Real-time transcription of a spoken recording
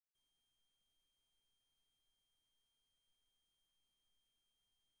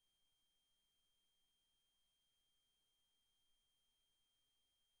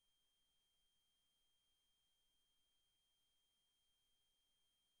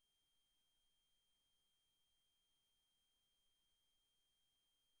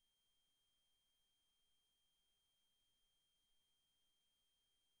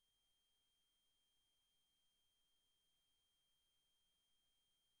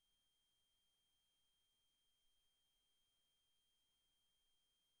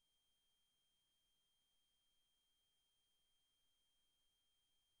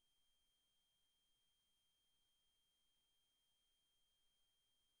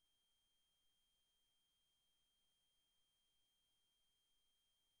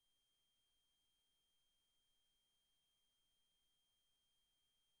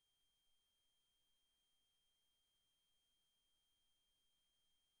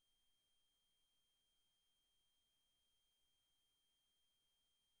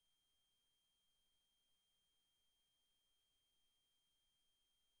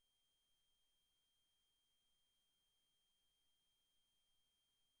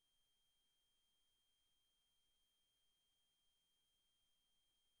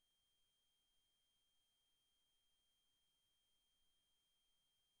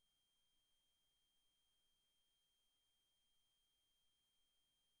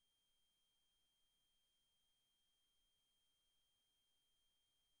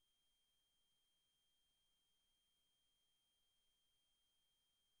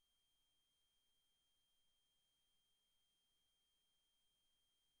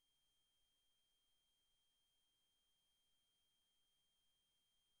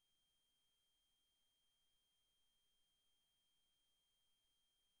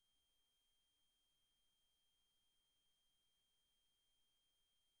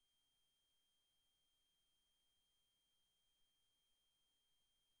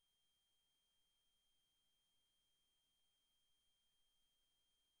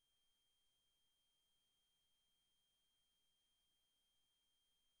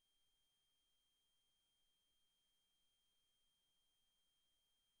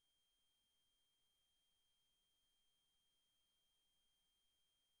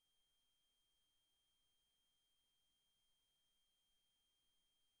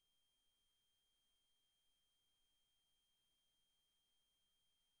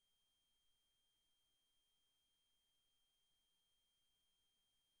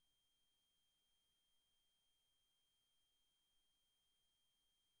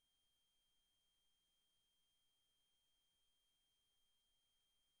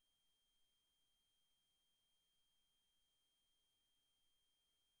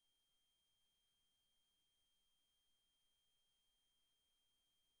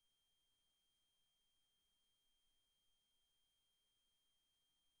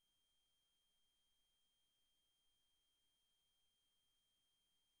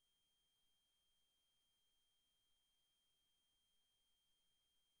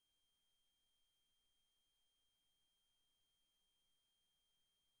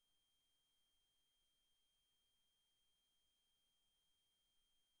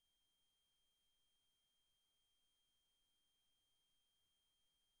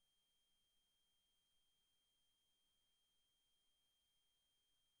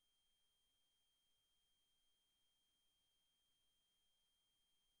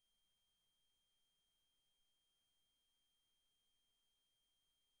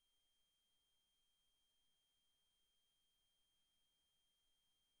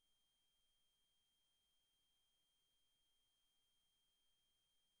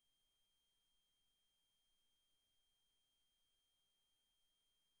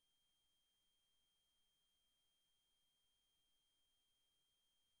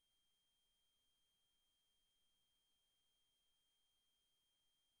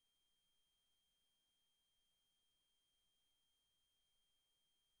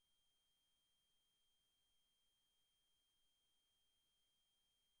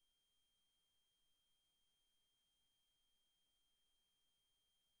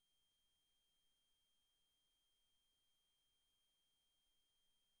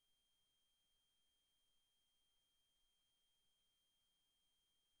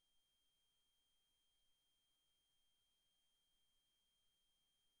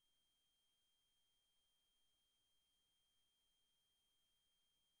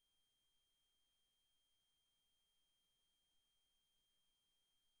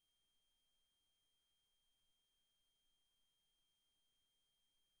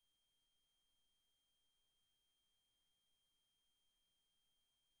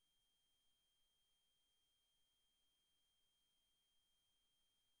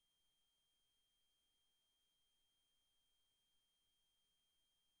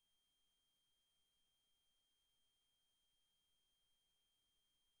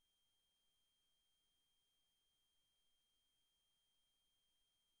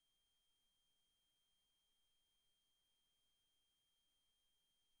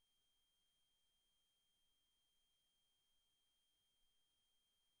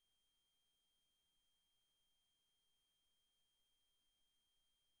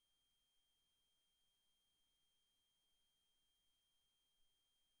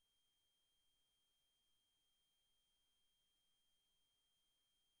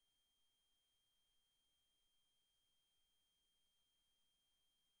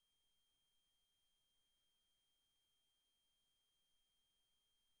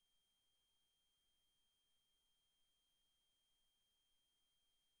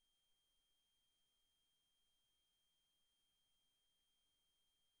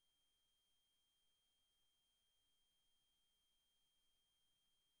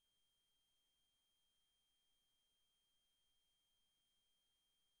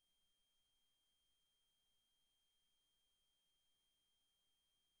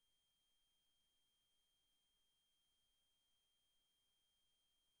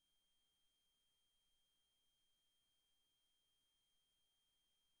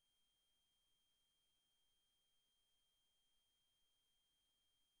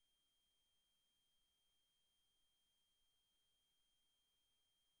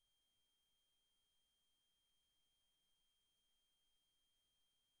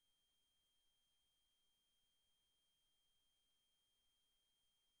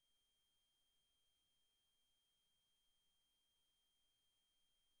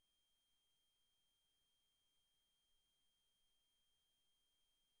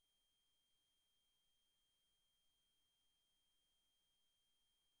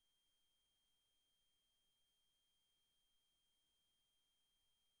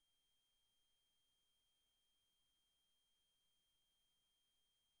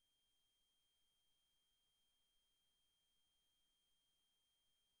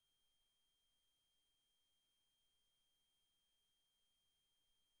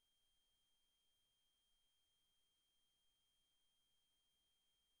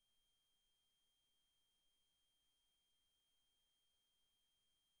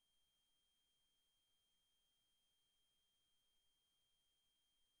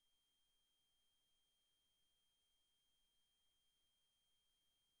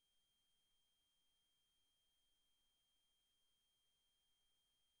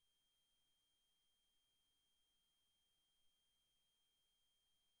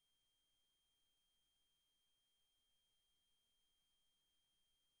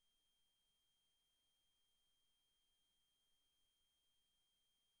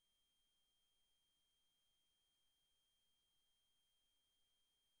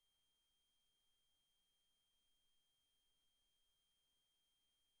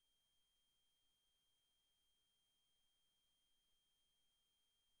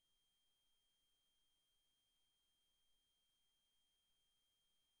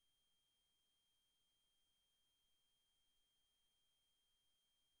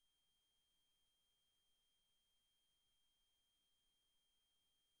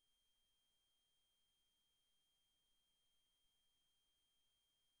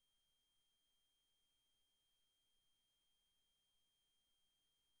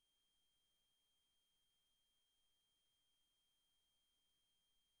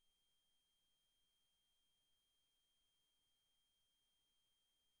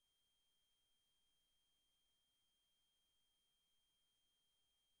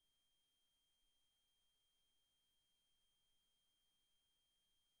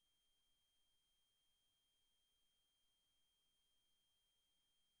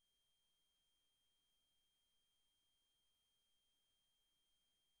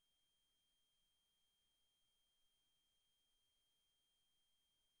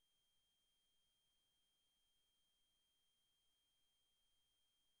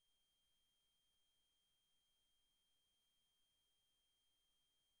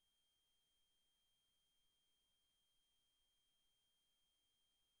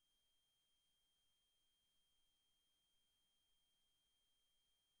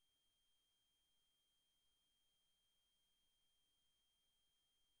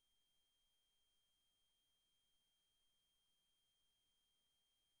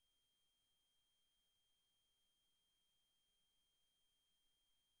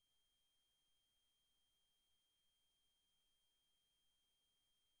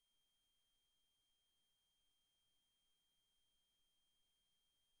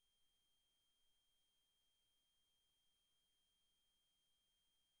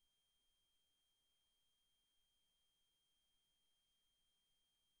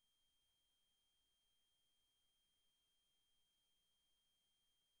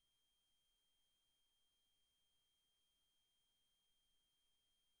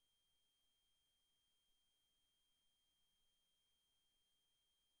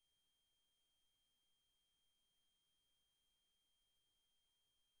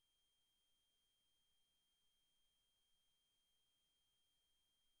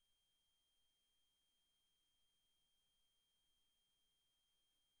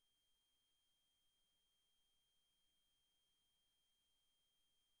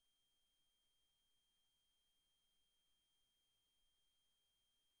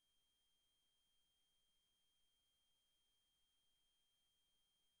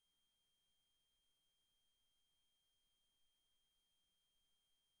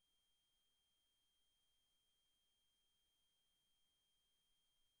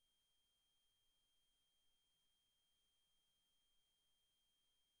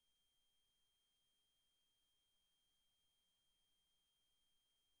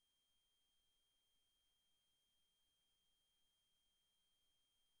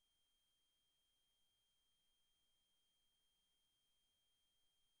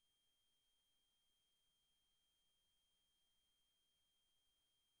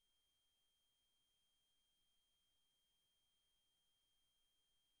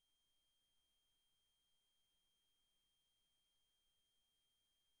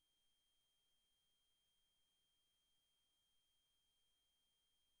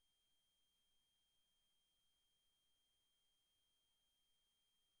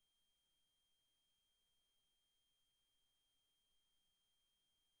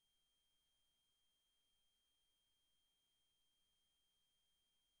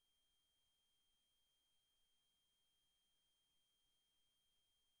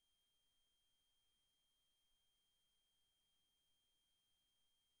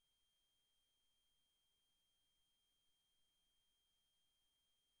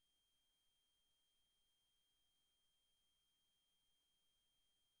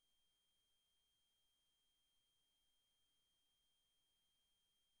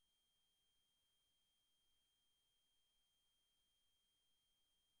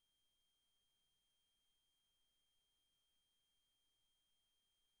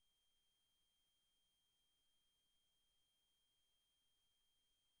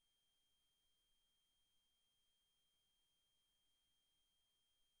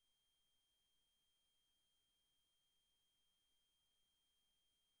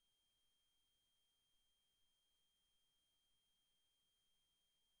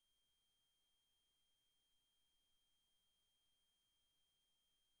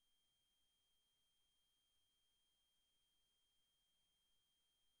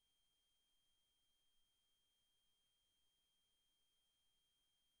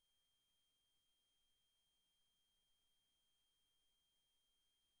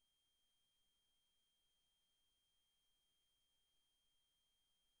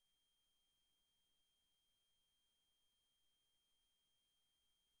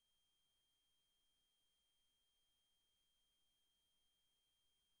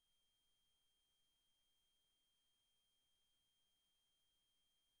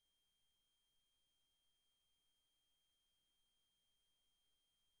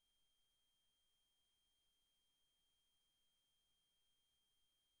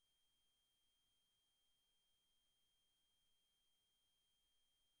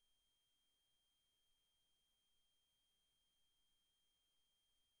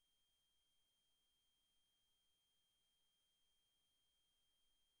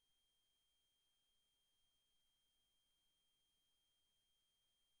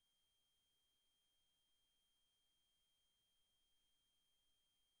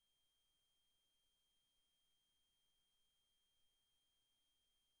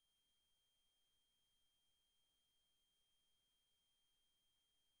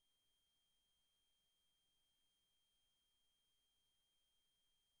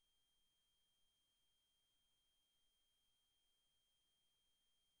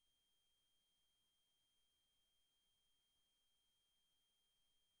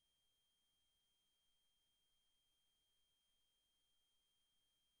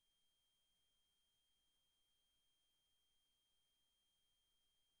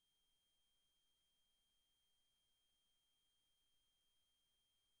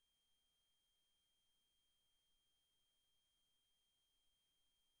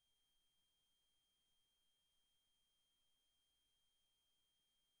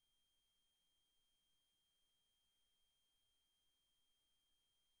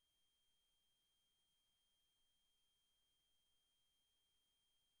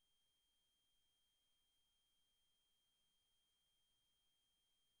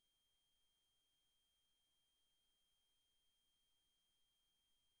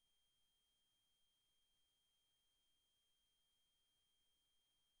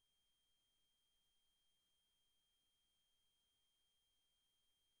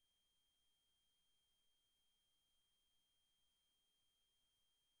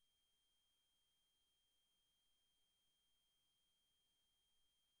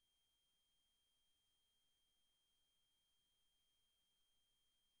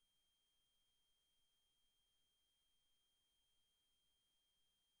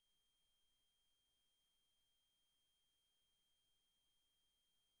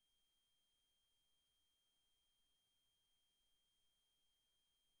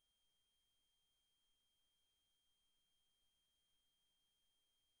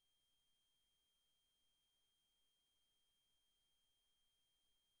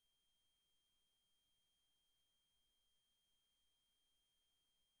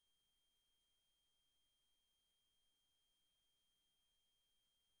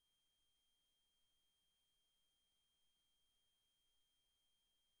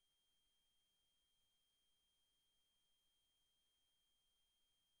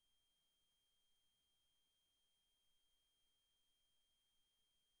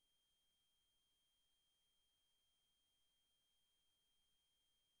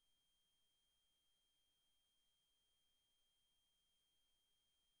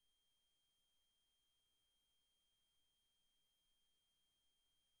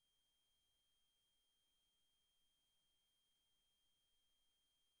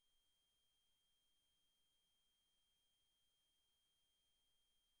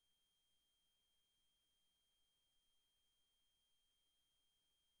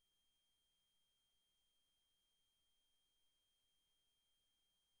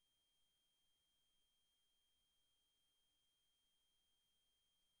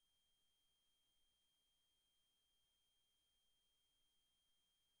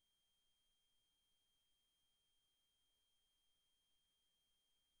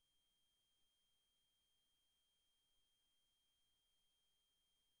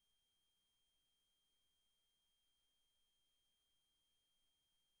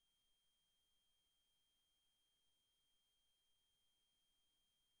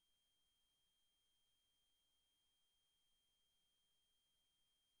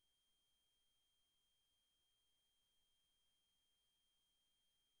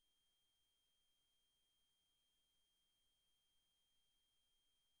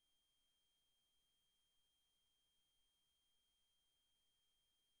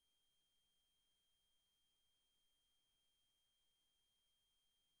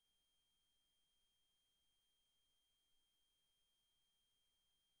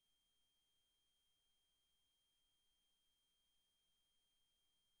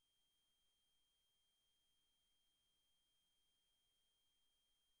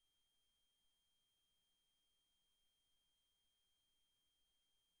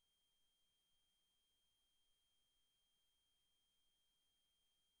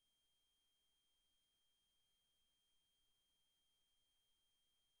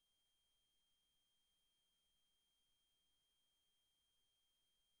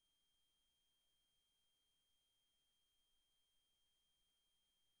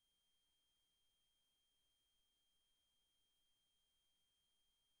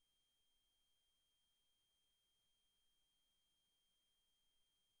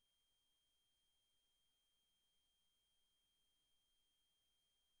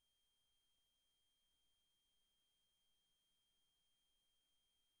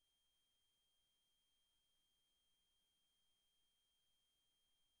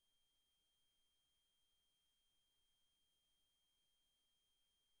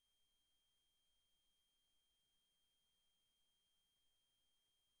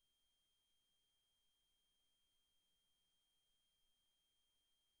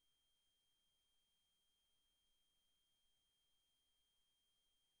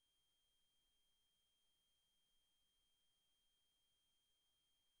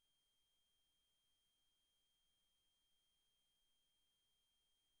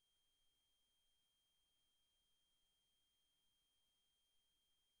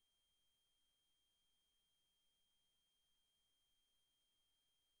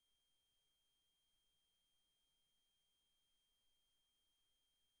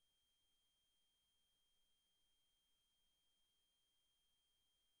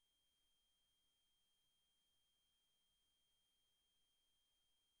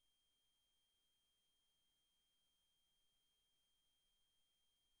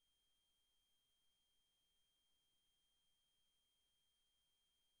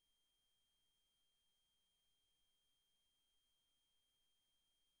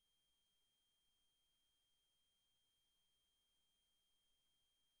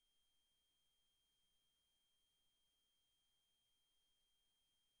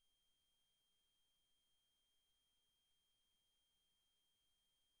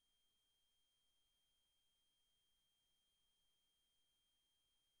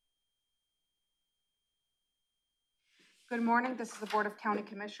Good morning. This is the Board of County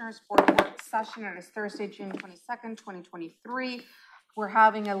Commissioners Board Work Session. It is Thursday, June 22nd, 2023. We're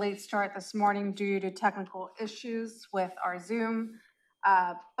having a late start this morning due to technical issues with our Zoom,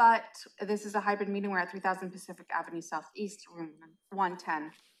 but this is a hybrid meeting. We're at 3000 Pacific Avenue Southeast, room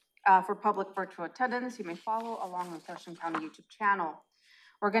 110. For public virtual attendance, you may follow along the Thurston County YouTube channel.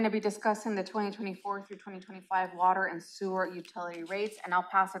 We're going to be discussing the 2024 through 2025 water and sewer utility rates, and I'll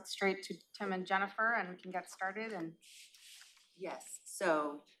pass it straight to Tim and Jennifer, and we can get started. And yes,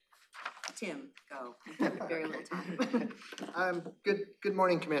 so Tim, go. We have very little time. Good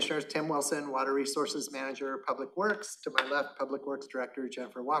morning, Commissioners. Tim Wilson, Water Resources Manager, Public Works. To my left, Public Works Director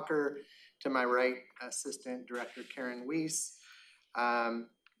Jennifer Walker. To my right, Assistant Director Karen Weiss.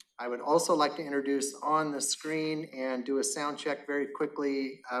 I would also like to introduce on the screen and do a sound check very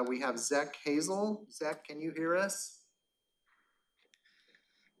quickly. We have Zach Hazel. Zach, can you hear us?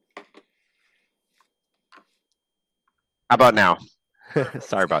 How about now?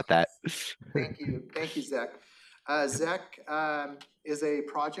 Sorry about that. Thank you, Zach. Zach is a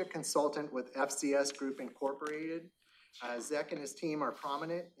project consultant with FCS Group Incorporated. Zach and his team are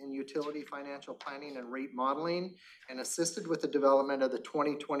prominent in utility financial planning and rate modeling, and assisted with the development of the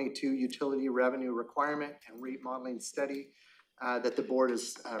 2022 utility revenue requirement and rate modeling study that the board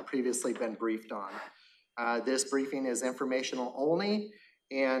has previously been briefed on. This briefing is informational only,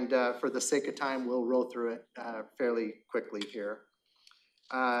 and for the sake of time, we'll roll through it fairly quickly here.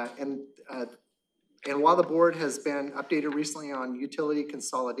 And while the board has been updated recently on utility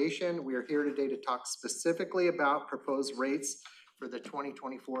consolidation, we are here today to talk specifically about proposed rates for the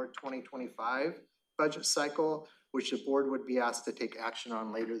 2024-2025 budget cycle, which the board would be asked to take action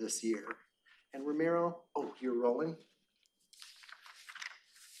on later this year. And Ramiro, oh, you're rolling.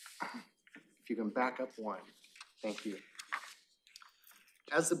 If you can back up one, thank you.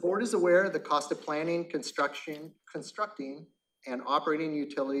 As the board is aware, the cost of planning, constructing, and operating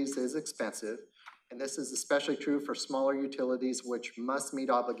utilities is expensive. And this is especially true for smaller utilities which must meet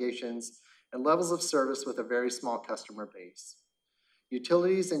obligations and levels of service with a very small customer base.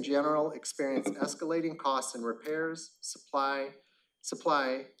 Utilities in general experience escalating costs in repairs, supply,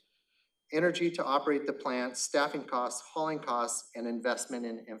 energy to operate the plant, staffing costs, hauling costs, and investment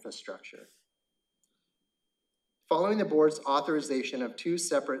in infrastructure. Following the board's authorization of two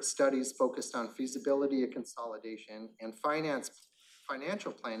separate studies focused on feasibility of consolidation and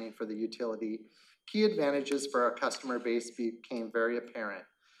financial planning for the utility, key advantages for our customer base became very apparent.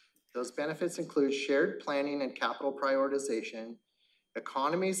 Those benefits include shared planning and capital prioritization,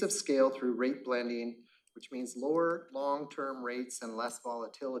 economies of scale through rate blending, which means lower long-term rates and less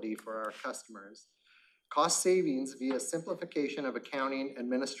volatility for our customers, cost savings via simplification of accounting,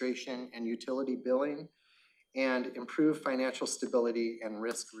 administration, and utility billing, and improved financial stability and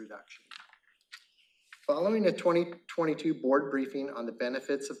risk reduction. Following a 2022 board briefing on the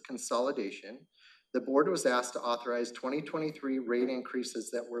benefits of consolidation, the board was asked to authorize 2023 rate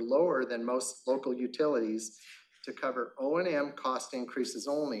increases that were lower than most local utilities to cover O&M cost increases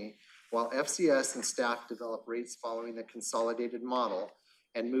only, while FCS and staff develop rates following the consolidated model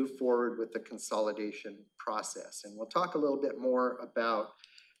and move forward with the consolidation process. And we'll talk a little bit more about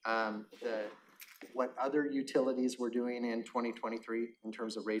what other utilities were doing in 2023 in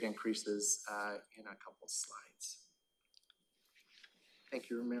terms of rate increases in a couple slides. Thank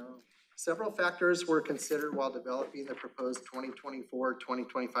you, Ramiro. Several factors were considered while developing the proposed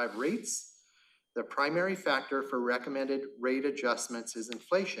 2024-2025 rates. The primary factor for recommended rate adjustments is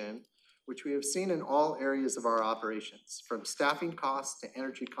inflation, which we have seen in all areas of our operations, from staffing costs to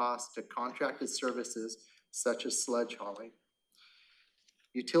energy costs to contracted services such as sludge hauling.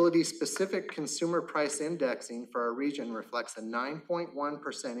 Utility-specific consumer price indexing for our region reflects a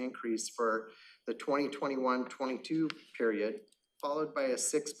 9.1% increase for the 2021-22 period, followed by a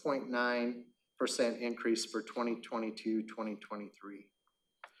 6.9% increase for 2022-2023.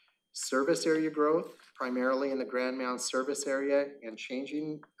 Service area growth, primarily in the Grand Mound service area, and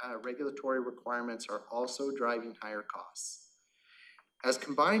changing regulatory requirements are also driving higher costs. As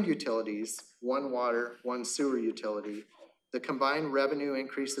combined utilities, one water, one sewer utility, the combined revenue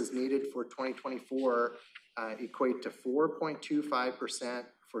increases needed for 2024 equate to 4.25%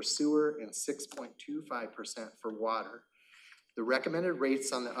 for sewer and 6.25% for water. The recommended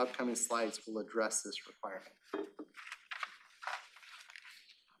rates on the upcoming slides will address this requirement.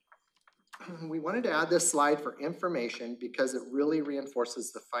 We wanted to add this slide for information because it really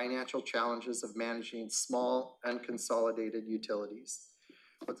reinforces the financial challenges of managing small, unconsolidated utilities.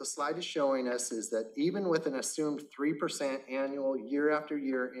 What the slide is showing us is that even with an assumed 3% annual year after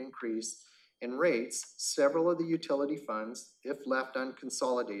year increase in rates, several of the utility funds, if left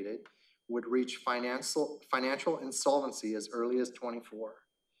unconsolidated, would reach financial insolvency as early as 24.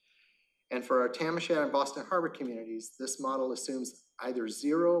 And for our Tamashan and Boston Harbor communities, this model assumes either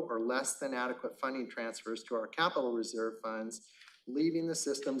zero or less than adequate funding transfers to our capital reserve funds, leaving the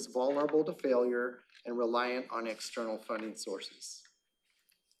systems vulnerable to failure and reliant on external funding sources.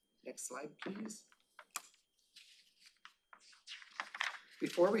 Next slide, please.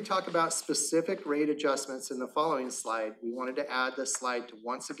 Before we talk about specific rate adjustments in the following slide, we wanted to add this slide to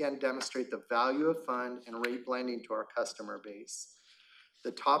once again demonstrate the value of fund and rate blending to our customer base.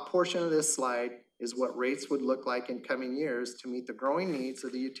 The top portion of this slide is what rates would look like in coming years to meet the growing needs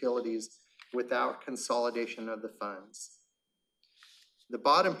of the utilities without consolidation of the funds. The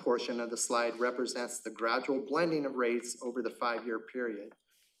bottom portion of the slide represents the gradual blending of rates over the 5-year period.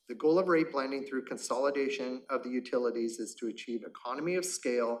 The goal of rate blending through consolidation of the utilities is to achieve economy of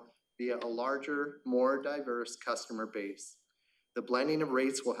scale via a larger, more diverse customer base. The blending of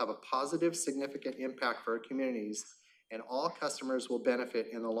rates will have a positive, significant impact for our communities, and all customers will benefit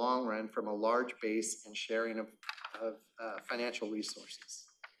in the long run from a large base and sharing of financial resources.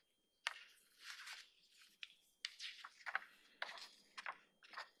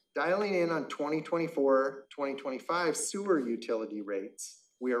 Dialing in on 2024-2025 sewer utility rates,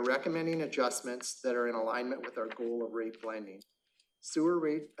 we are recommending adjustments that are in alignment with our goal of rate blending. Sewer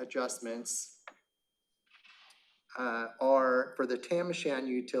rate adjustments are for the Tamashan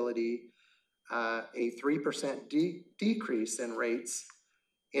utility, a 3% decrease in rates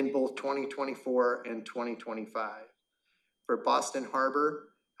in both 2024 and 2025. For Boston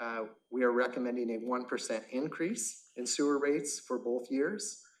Harbor, we are recommending a 1% increase in sewer rates for both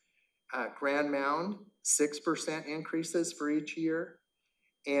years. Grand Mound, 6% increases for each year,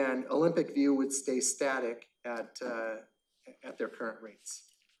 and Olympic View would stay static at their current rates.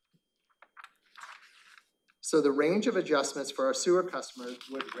 So the range of adjustments for our sewer customers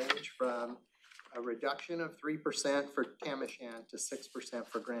would range from a reduction of 3% for Tamashan to 6%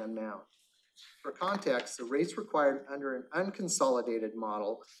 for Grand Mound. For context, the rates required under an unconsolidated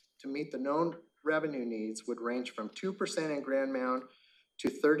model to meet the known revenue needs would range from 2% in Grand Mound to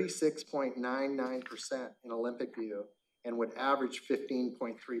 36.99% in Olympic View, and would average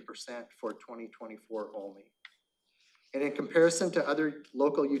 15.3% for 2024 only. And in comparison to other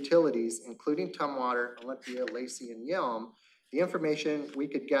local utilities, including Tumwater, Olympia, Lacey, and Yelm, the information we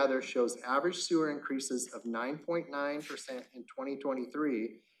could gather shows average sewer increases of 9.9% in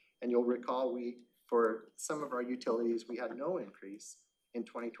 2023, and you'll recall for some of our utilities, we had no increase in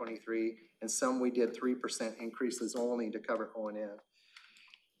 2023, and some we did 3% increases only to cover O&M.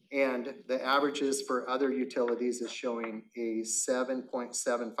 And the averages for other utilities is showing a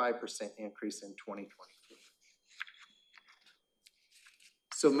 7.75% increase in 2023.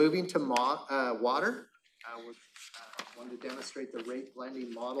 So moving to water, we wanted to demonstrate the rate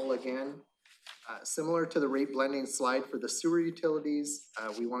blending model again. Similar to the rate blending slide for the sewer utilities,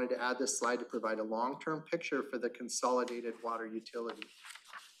 we wanted to add this slide to provide a long-term picture for the consolidated water utility.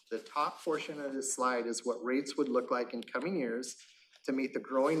 The top portion of this slide is what rates would look like in coming years to meet the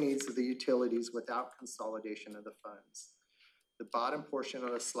growing needs of the utilities without consolidation of the funds. The bottom portion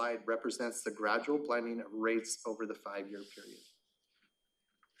of the slide represents the gradual blending of rates over the 5-year period.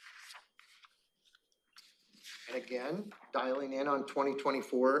 And again, dialing in on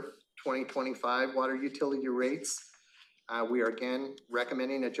 2024-2025 water utility rates, we are again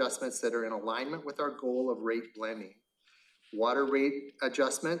recommending adjustments that are in alignment with our goal of rate blending. Water rate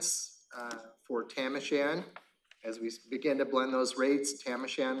adjustments for Tamashan. As we begin to blend those rates,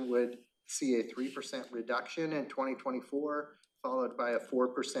 Tamashan would see a 3% reduction in 2024, followed by a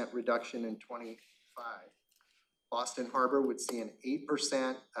 4% reduction in 25. Boston Harbor would see an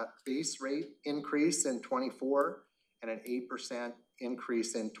 8% base rate increase in 24 and an 8%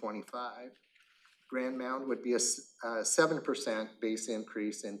 increase in 25. Grand Mound would be a 7% base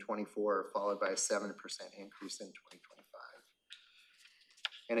increase in 24, followed by a 7% increase in 2025.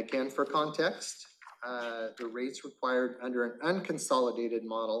 And again, for context, the rates required under an unconsolidated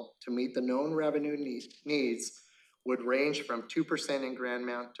model to meet the known revenue needs would range from 2% in Grand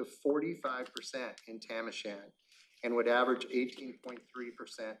Mound to 45% in Tamashan, and would average 18.3%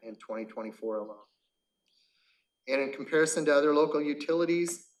 in 2024 alone. And in comparison to other local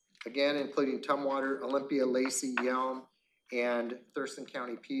utilities, again, including Tumwater, Olympia, Lacey, Yelm, and Thurston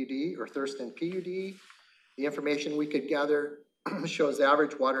County PUD, or Thurston PUD, the information we could gather shows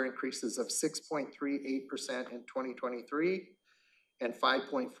average water increases of 6.38% in 2023 and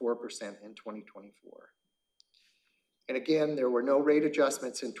 5.4% in 2024. And again, there were no rate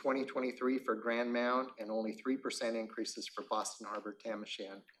adjustments in 2023 for Grand Mound and only 3% increases for Boston Harbor,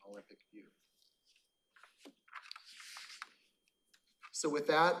 Tamashan, and Olympic View. So with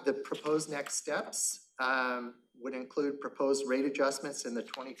that, the proposed next steps would include proposed rate adjustments in the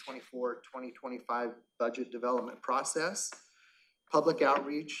 2024-2025 budget development process, public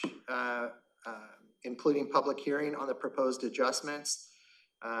outreach, including public hearing on the proposed adjustments,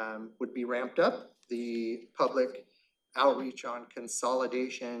 would be ramped up. The public outreach on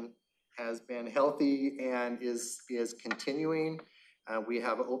consolidation has been healthy and is continuing. We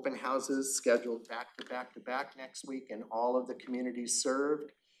have open houses scheduled back to back to back next week in all of the communities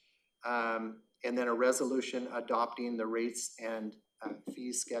served. And then a resolution adopting the rates and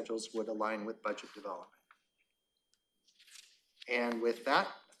fee schedules would align with budget development. And with that,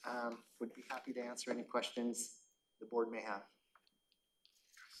 would be happy to answer any questions the board may have.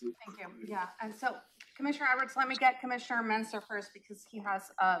 Thank you. Yeah, and so Commissioner Edwards, let me get Commissioner Menser first because he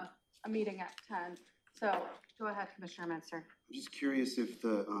has a meeting at 10. So go ahead, Commissioner Menser. I'm just curious if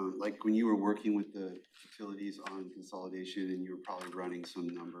the, like when you were working with the utilities on consolidation and you were probably running some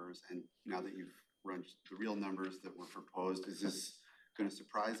numbers, and now that you've run the real numbers that were proposed, is this going to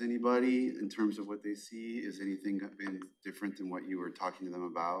surprise anybody in terms of what they see? Is anything been different than what you were talking to them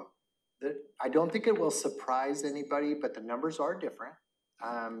about? I don't think it will surprise anybody, but the numbers are different.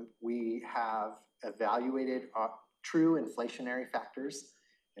 We have evaluated true inflationary factors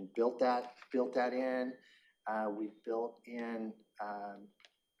and built that in. We've built in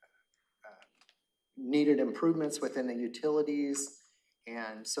needed improvements within the utilities.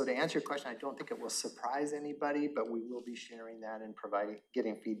 And so to answer your question, I don't think it will surprise anybody, but we will be sharing that and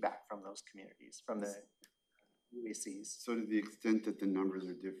getting feedback from those communities, from the UACs. So to the extent that the numbers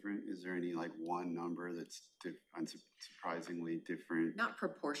are different, is there any like one number that's unsurprisingly different? Not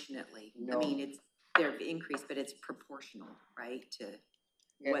proportionately. No. I mean, they're increased, but it's proportional, right, to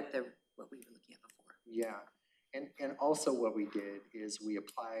what we were looking at before. Yeah, and also what we did is we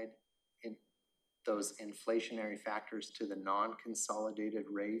applied those inflationary factors to the non-consolidated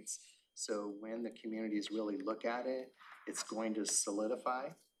rates. So when the communities really look at it, it's going to solidify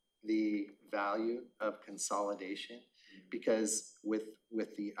the value of consolidation, because with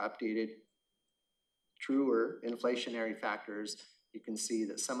the updated, truer inflationary factors, you can see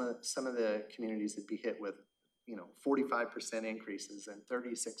that some of the communities would be hit with 45% increases and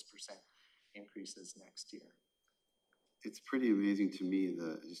 36% increases next year. It's pretty amazing to me,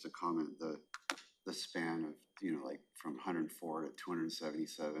 just a comment, the span of, like from 104 to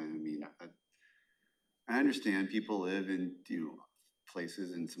 277. I mean, I understand people live in,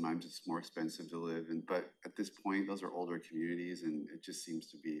 places and sometimes it's more expensive to live in, but at this point, those are older communities and it just seems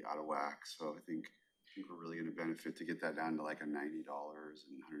to be out of whack. So I think we're really gonna benefit to get that down to like a $90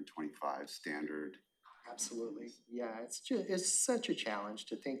 and $125 standard. Absolutely, yeah, it's such a challenge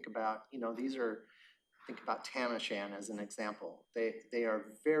to think about, think about Tamashan as an example. They are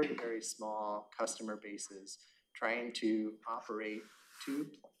very, very small customer bases trying to operate a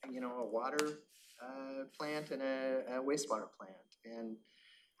water plant and a wastewater plant. And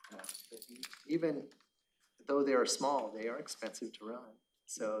even though they are small, they are expensive to run.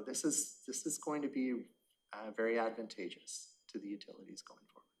 So this is going to be very advantageous to the utilities going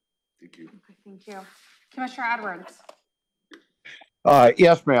forward. Thank you. Okay, thank you. Commissioner Edwards.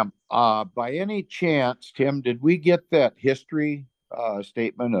 Yes, ma'am. By any chance, Tim, did we get that history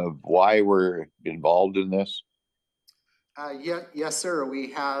statement of why we're involved in this? Yes, sir.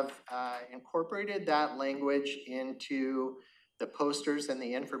 We have incorporated that language into the posters and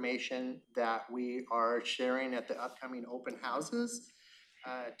the information that we are sharing at the upcoming open houses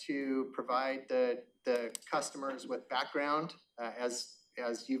to provide the customers with background. As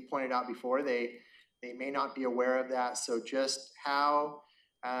you've pointed out before, they may not be aware of that. So just how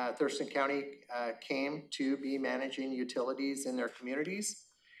Thurston County came to be managing utilities in their communities.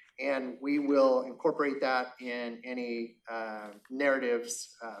 And we will incorporate that in any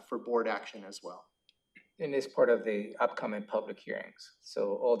narratives for board action as well. And it's part of the upcoming public hearings.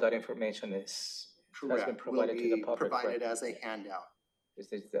 So all that information has been provided to the public. Provided as a handout.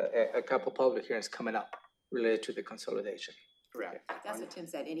 There's a couple public hearings coming up related to the consolidation. Correct. That's what Tim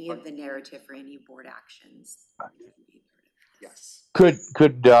said. Any of the narrative for any board actions. Yes. Could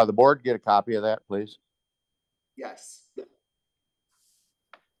the board get a copy of that, please? Yes.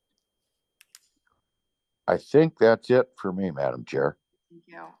 I think that's it for me, Madam Chair. Thank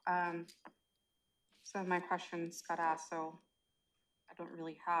you. Some of my questions got asked, so I don't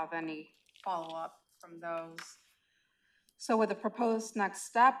really have any follow-up from those. So with the proposed next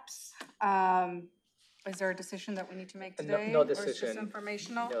steps, is there a decision that we need to make today? No Or is decision. this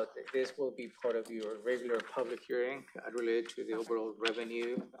informational? No, this will be part of your regular public hearing related to the overall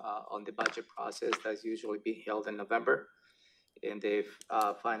revenue on the budget process that's usually being held in November. And the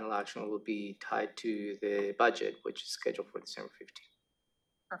final action will be tied to the budget, which is scheduled for December 15th.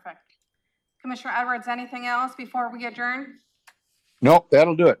 Perfect. Commissioner Edwards, anything else before we adjourn? Nope,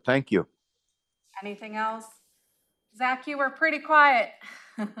 that'll do it. Thank you. Anything else? Zach, you were pretty quiet.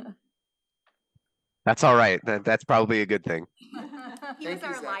 That's all right. That's probably a good thing. He was Thank you,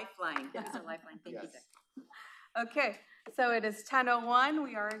 our Zach. lifeline. He was our lifeline. Thank you, Yes. Zach. Okay, so it is 10:01.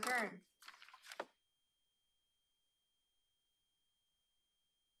 We are adjourned.